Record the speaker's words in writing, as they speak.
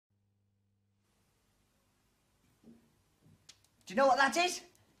Do you know what that is?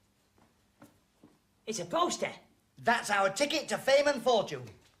 It's a poster. That's our ticket to fame and fortune.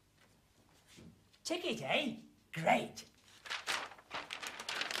 Ticket, eh? Great.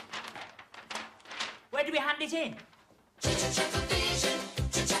 Where do we hand it in? ChuckleVision,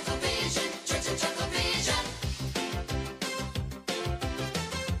 ChuckleVision, ChuckleVision.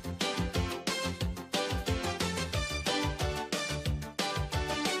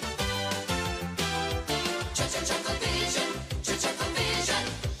 ChuckleVision, ChuckleVision.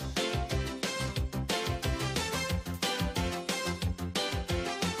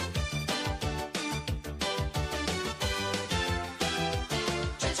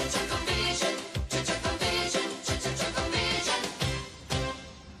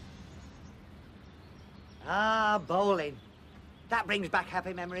 Ah, bowling. That brings back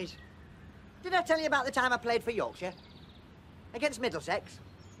happy memories. Did I tell you about the time I played for Yorkshire? Against Middlesex?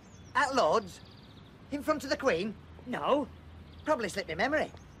 At Lord's? In front of the Queen? No. Probably slipped my memory.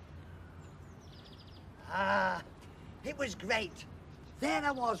 Ah, it was great. There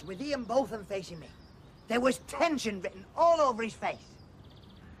I was with Ian Botham facing me. There was tension written all over his face.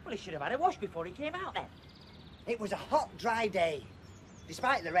 Well, he should have had a wash before he came out then. It was a hot, dry day.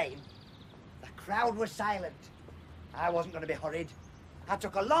 Despite the rain, the crowd was silent. I wasn't going to be hurried. I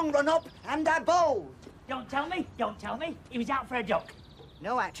took a long run up and I bowled. Don't tell me, don't tell me. He was out for a duck.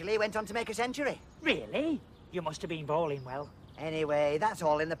 No, actually, he went on to make a century. Really? You must have been bowling well. Anyway, that's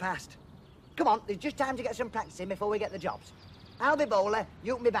all in the past. Come on, there's just time to get some practice in before we get the jobs. I'll be bowler,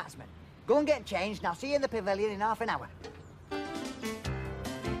 you can be batsman. Go and get changed, and I'll see you in the pavilion in half an hour.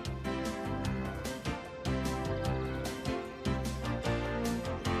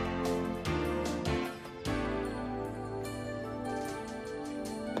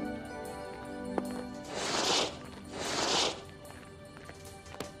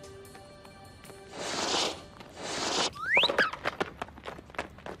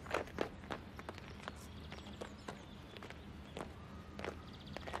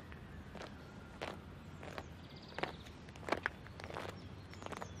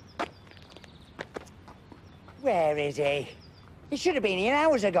 Where is he? He should have been here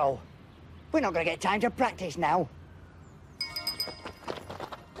hours ago. We're not going to get time to practice now.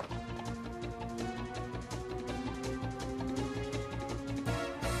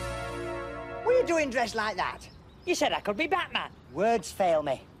 What are you doing dressed like that? You said I could be Batman. Words fail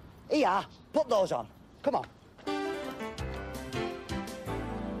me. Here, put those on. Come on.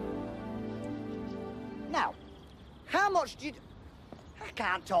 Now, how much did... I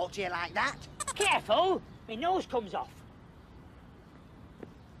can't talk to you like that. Careful, my nose comes off.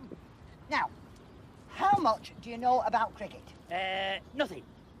 Now, how much do you know about cricket? Nothing.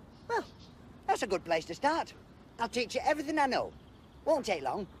 Well, that's a good place to start. I'll teach you everything I know. Won't take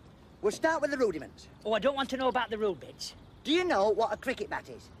long. We'll start with the rudiments. Oh, I don't want to know about the rude bits. Do you know what a cricket bat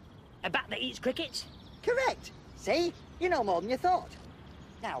is? A bat that eats crickets? Correct. See? You know more than you thought.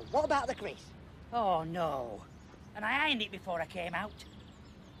 Now, what about the crease? Oh, no. And I ironed it before I came out.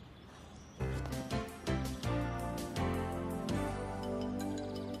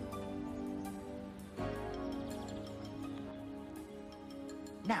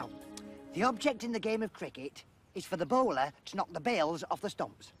 Now, the object in the game of cricket is for the bowler to knock the bails off the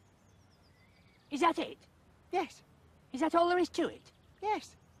stumps. Is that it? Yes. Is that all there is to it?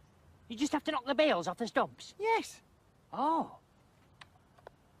 Yes. You just have to knock the bails off the stumps? Yes. Oh.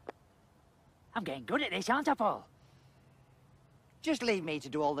 I'm getting good at this, aren't I, Paul? Just leave me to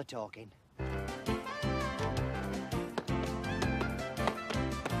do all the talking.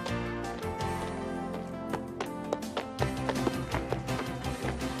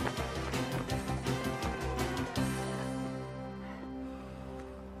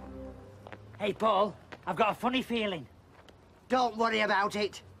 Hey, Paul, I've got a funny feeling. Don't worry about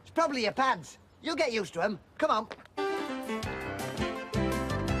it. It's probably your pads. You'll get used to them. Come on.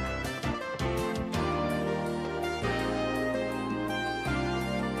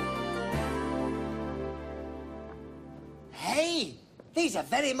 Hey, these are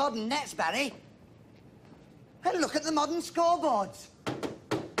very modern nets, Barry. And look at the modern scoreboards.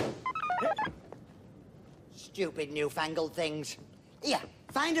 Stupid newfangled things. Here,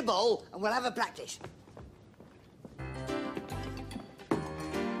 find a bowl and we'll have a practice.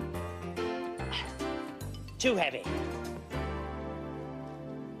 Too heavy.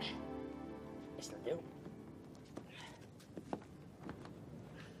 This'll do.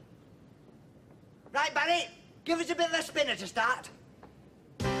 Right, Barry, give us a bit of a spinner to start.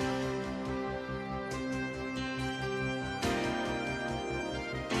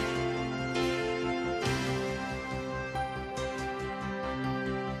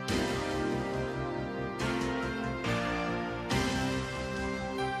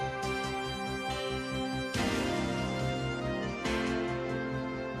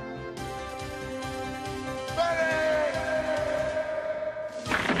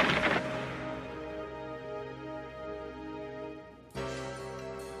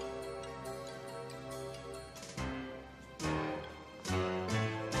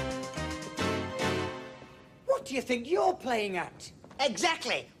 do you think you're playing at?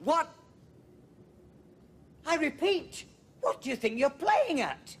 Exactly. What? I repeat, what do you think you're playing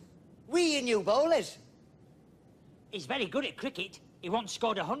at? We your new bowlers. He's very good at cricket. He once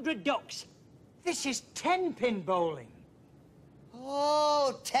scored 100 ducks. This is 10-pin bowling.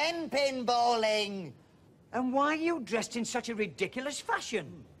 Oh, 10-pin bowling. And why are you dressed in such a ridiculous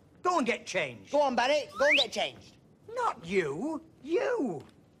fashion? Go and get changed. Go on, Barry. Go and get changed. Not you. You.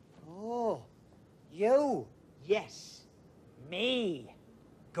 Oh, you. Yes, me.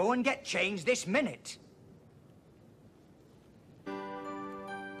 Go and get changed this minute.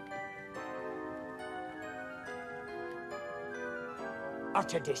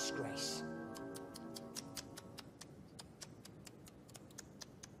 Utter disgrace.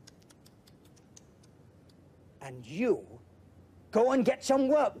 And you, go and get some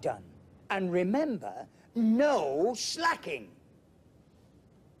work done. And remember, no slacking.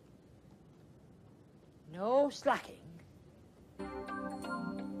 No slacking.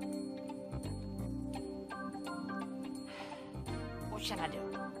 What shall I do?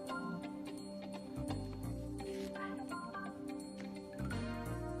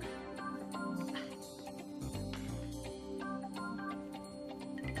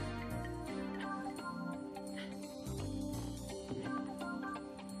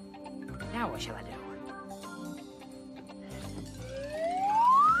 Now what shall I do?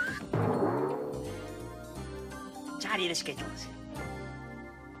 Tidy the skittles.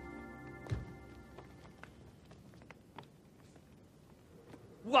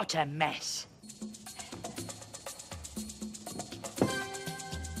 What a mess.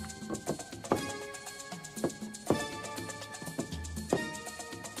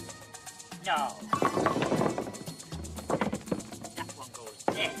 No. That one goes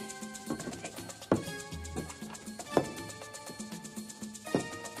there.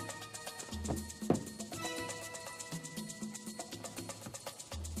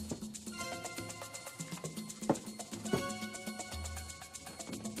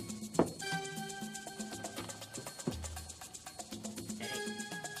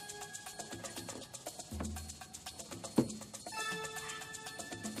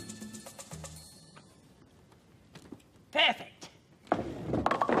 Perfect.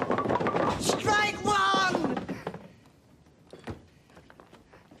 Strike one!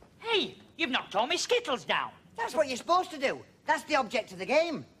 Hey, you've knocked all my skittles down. That's what you're supposed to do. That's the object of the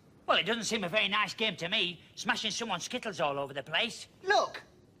game. Well, it doesn't seem a very nice game to me, smashing someone's skittles all over the place. Look.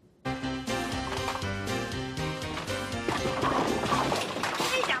 Hey,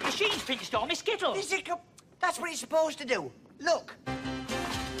 that machine's pinched all my skittles. This is that's what it's supposed to do. Look.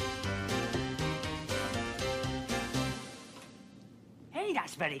 Hey,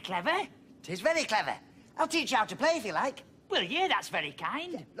 that's very clever. Tis very clever. I'll teach you how to play if you like. Well, yeah, that's very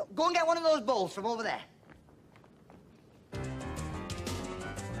kind. Look, go and get one of those bowls from over there.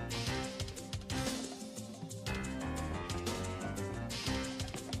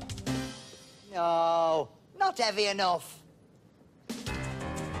 No, not heavy enough.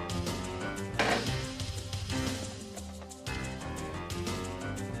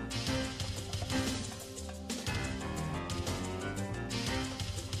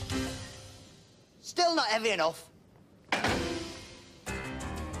 Still not heavy enough.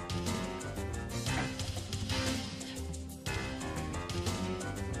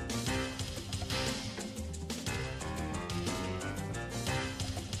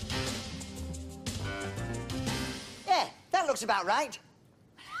 Yeah, that looks about right.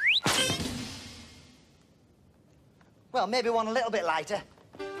 Well, maybe one a little bit lighter.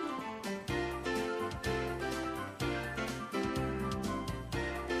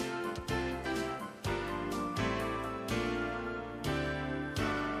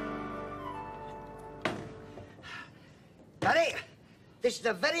 Daddy, this is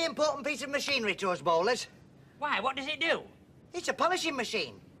a very important piece of machinery to us bowlers. Why, what does it do? It's a polishing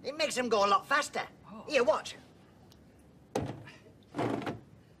machine. It makes them go a lot faster. Here, watch.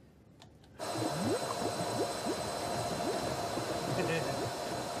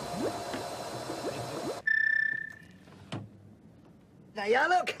 There you are,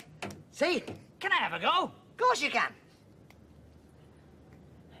 look. See? Can I have a go? Of course you can.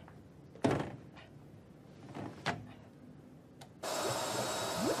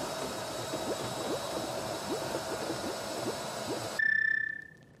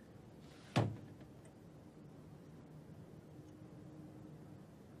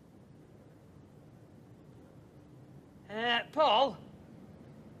 Paul?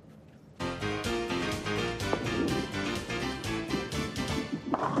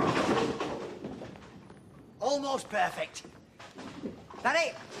 Almost perfect.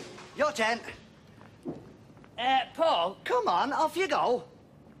 Danny, your turn. Paul? Come on, off you go.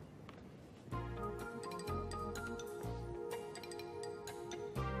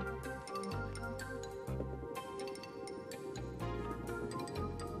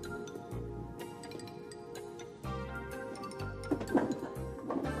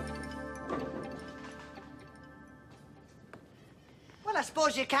 Well, I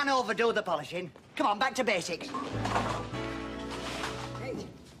suppose you can overdo the polishing. Come on, back to basics. Hey,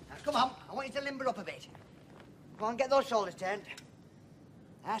 now, come on, I want you to limber up a bit. Go on, get those shoulders turned.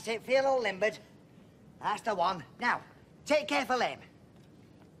 That's it, feel all limbered. That's the one. Now, take careful aim.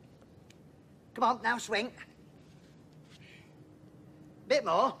 Come on, now swing. Bit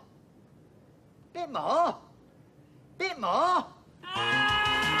more. Bit more. Bit more.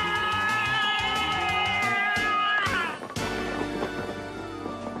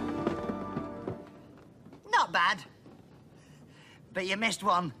 Not bad. But you missed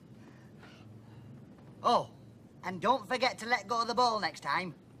one. Oh, and don't forget to let go of the ball next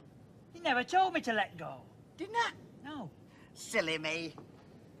time. You never told me to let go. Didn't I? No. Silly me.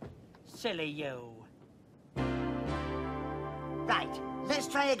 Silly you. Right, let's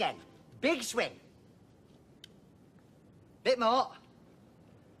try again. Big swing. Bit more.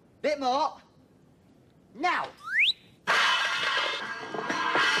 Bit more. Now.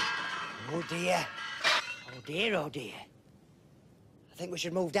 Oh dear. Oh dear, oh dear. I think we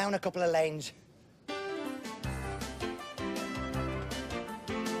should move down a couple of lanes.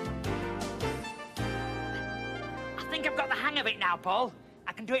 I think I've got the hang of it now, Paul.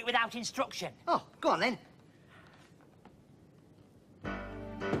 I can do it without instruction. Oh, go on then.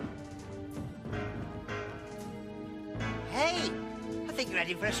 Hey, I think you're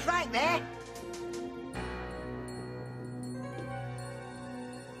ready for a strike there.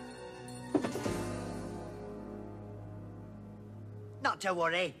 Not to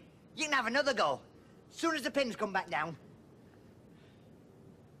worry. You can have another go. Soon as the pins come back down.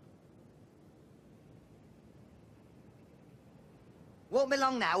 Won't be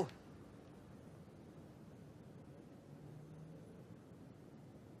long now.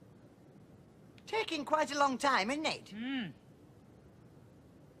 Taking quite a long time, isn't it? Hmm.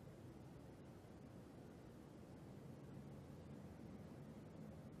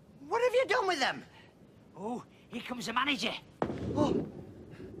 What have you done with them? Oh, here comes the manager. Oh,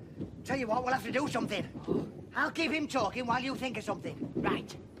 tell you what, we'll have to do something. I'll keep him talking while you think of something.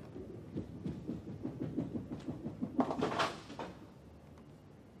 Right.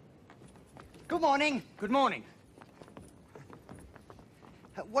 Good morning. Good morning.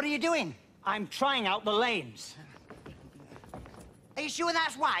 What are you doing? I'm trying out the lanes. Are you sure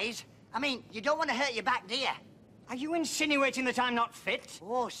that's wise? I mean, you don't want to hurt your back, do you? Are you insinuating that I'm not fit?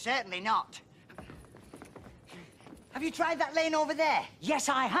 Oh, certainly not. Have you tried that lane over there? Yes,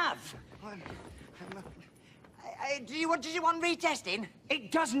 I have. Does you want retesting?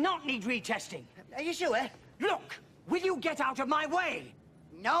 It does not need retesting. Are you sure? Look, will you get out of my way?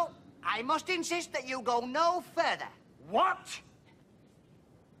 No, I must insist that you go no further. What?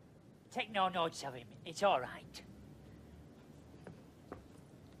 Take no notice of him. It's all right.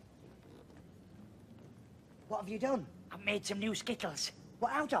 What have you done? I've made some new Skittles.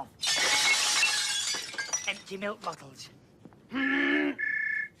 What out of? Empty milk bottles.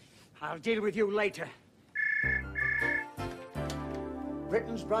 I'll deal with you later.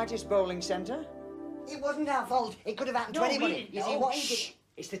 Britain's brightest bowling centre. It wasn't our fault. It could have happened to No, anybody. we didn't You see, know. what he did...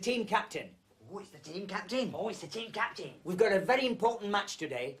 It's the team captain. Oh, it's the team captain. Oh, it's the team captain. We've got a very important match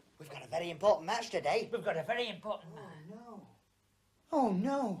today. We've got a very important match today. We've got a very important man. No. Oh,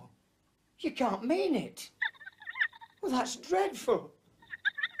 no. You can't mean it. Well, that's dreadful.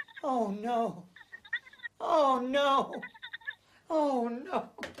 Oh, no. Oh, no. Oh, no.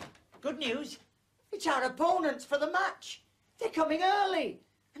 Good news. It's our opponents for the match. They're coming early,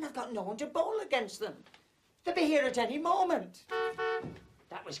 and I've got no one to bowl against them. They'll be here at any moment.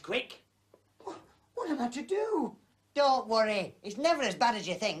 That was quick. What am I to do? Don't worry. It's never as bad as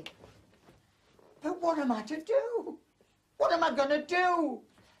you think. But what am I to do? What am I going to do?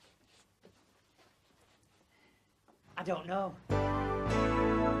 I don't know.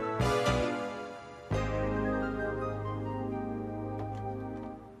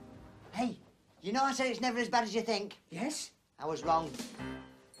 Hey, you know I said it's never as bad as you think? Yes? I was wrong.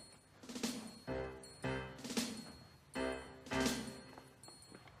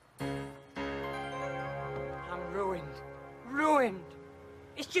 I'm ruined. Ruined.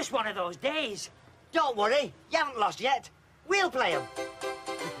 It's just one of those days. Don't worry. You haven't lost yet. We'll play 'em.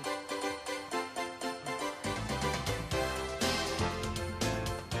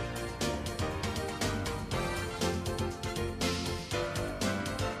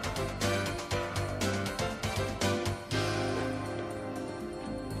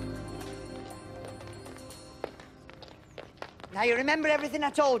 Now you remember everything I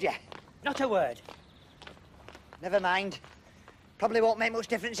told you? Not a word. Never mind. Probably won't make much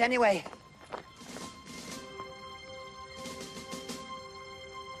difference anyway.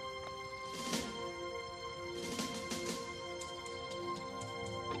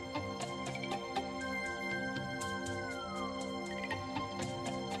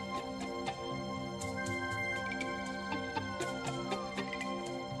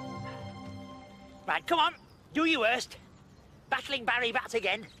 Right, come on. Do your worst. Battling Barry Bats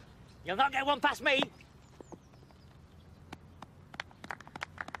again. You'll not get one past me.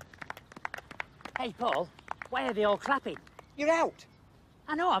 Hey, Paul, why are they all clapping? You're out.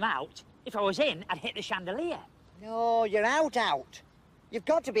 I know I'm out. If I was in, I'd hit the chandelier. No, you're out. You've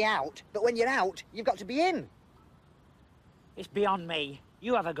got to be out, but when you're out, you've got to be in. It's beyond me.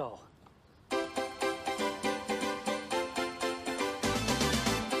 You have a go.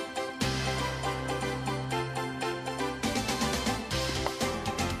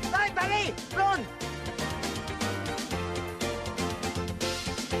 Right, Barry, run!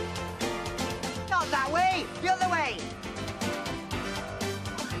 Not that way, the other way.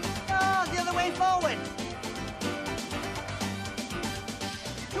 No, the other way forward.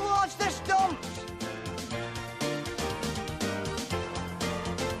 Towards the stumps.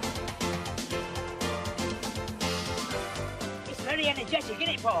 It's very energetic,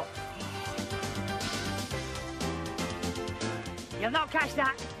 isn't it, Paul? You'll not catch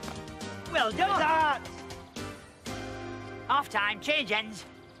that. Well done. That. Half time, change ends.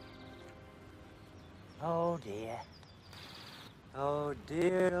 Oh dear. Oh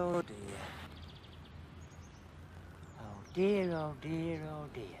dear, oh dear. Oh dear, oh dear, oh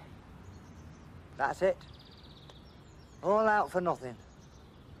dear. That's it. All out for nothing.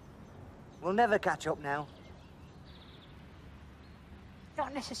 We'll never catch up now.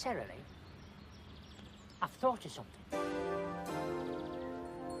 Not necessarily. I've thought of something.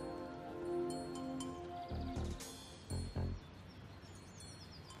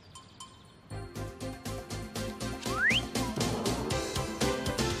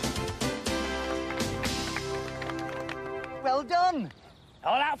 Well done.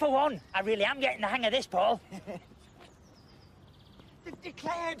 All out for one. I really am getting the hang of this, Paul. They've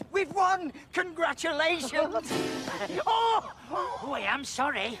declared we've won. Congratulations. Oh, Oh, I am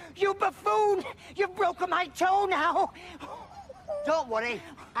sorry. you buffoon. You've broken my toe now. Don't worry.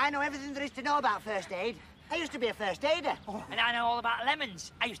 I know everything there is to know about first aid. I used to be a first aider. And I know all about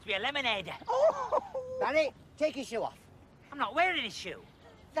lemons. I used to be a lemonader. Barry, take your shoe off. I'm not wearing his shoe.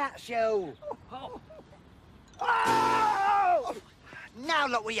 That shoe. Oh, Oh! Now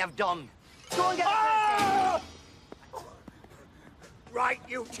look what you've done. Go and get the first aid. Right,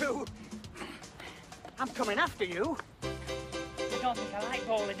 you two. I'm coming after you. I don't think I like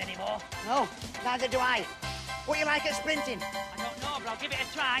bowling anymore. No, neither do I. What you like at sprinting? I don't know, but I'll give it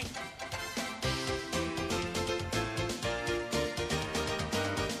a try.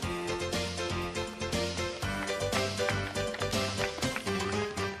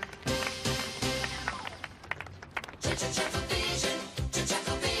 Chuckle